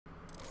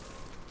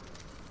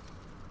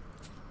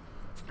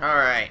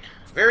Alright.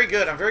 Very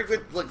good. I'm very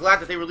glad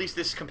that they released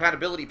this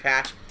compatibility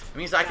patch. It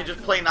means I can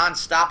just play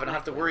non-stop and not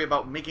have to worry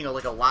about making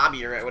like a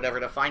lobby or whatever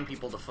to find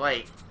people to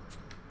fight.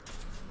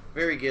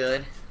 Very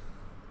good.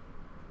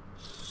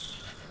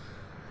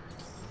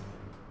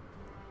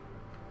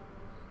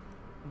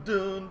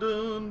 Dun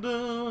dun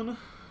dun.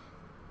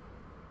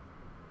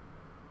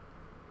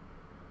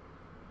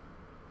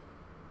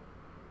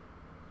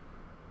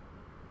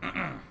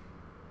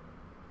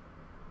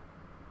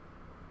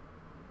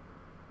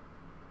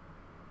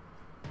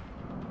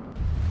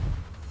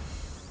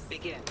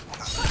 Begin.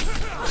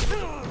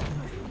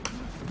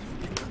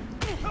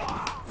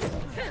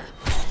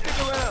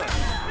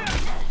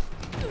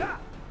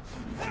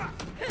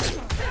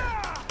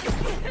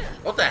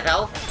 What the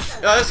hell?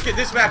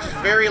 This match is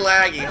very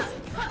laggy.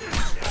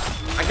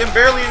 I can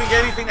barely even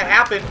get anything to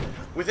happen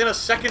within a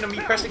second of me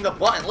pressing the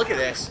button. Look at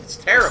this. It's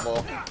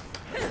terrible.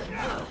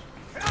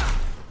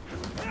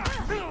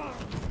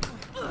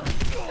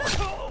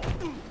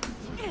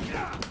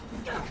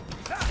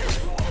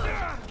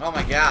 Oh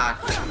my god.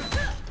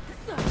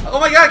 Oh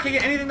my god, I can't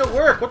get anything to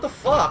work. What the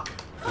fuck?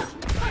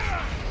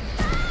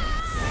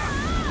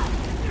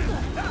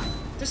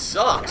 This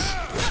sucks.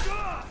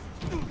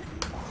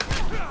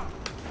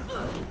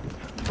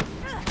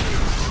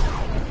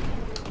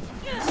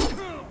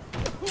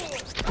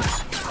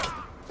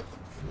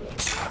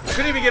 I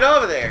couldn't even get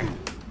over there.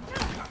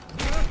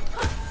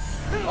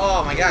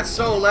 Oh my god,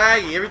 so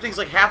laggy. Everything's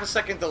like half a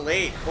second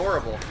delayed.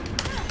 Horrible.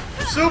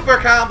 Super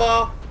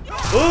combo.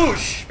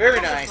 Boosh.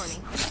 Very nice.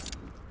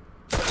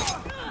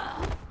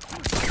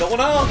 Going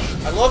up.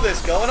 I love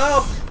this. Going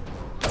up.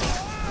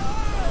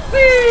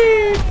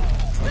 Whee!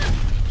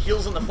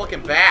 Heels in the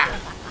fucking back.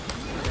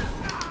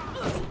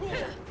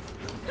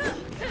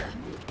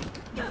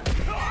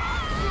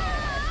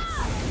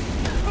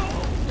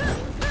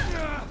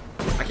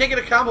 I can't get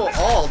a combo at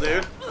all,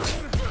 dude.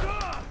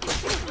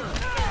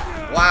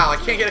 Wow, I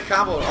can't get a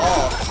combo at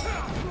all.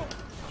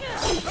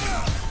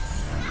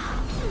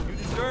 You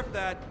deserve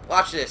that.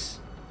 Watch this.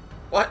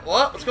 What?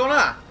 What? What's going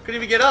on? Couldn't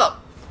even get up.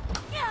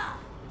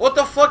 What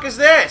the fuck is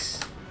this?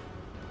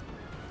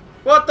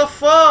 What the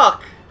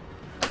fuck?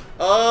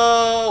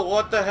 Oh,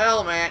 what the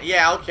hell, man?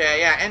 Yeah, okay,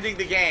 yeah, ending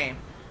the game.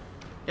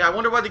 Yeah, I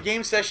wonder why the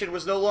game session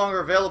was no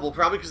longer available.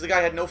 Probably because the guy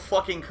had no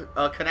fucking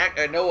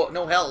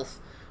no health,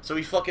 so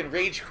he fucking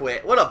rage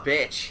quit. What a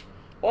bitch.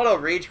 What a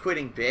rage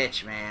quitting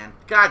bitch, man.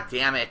 God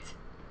damn it.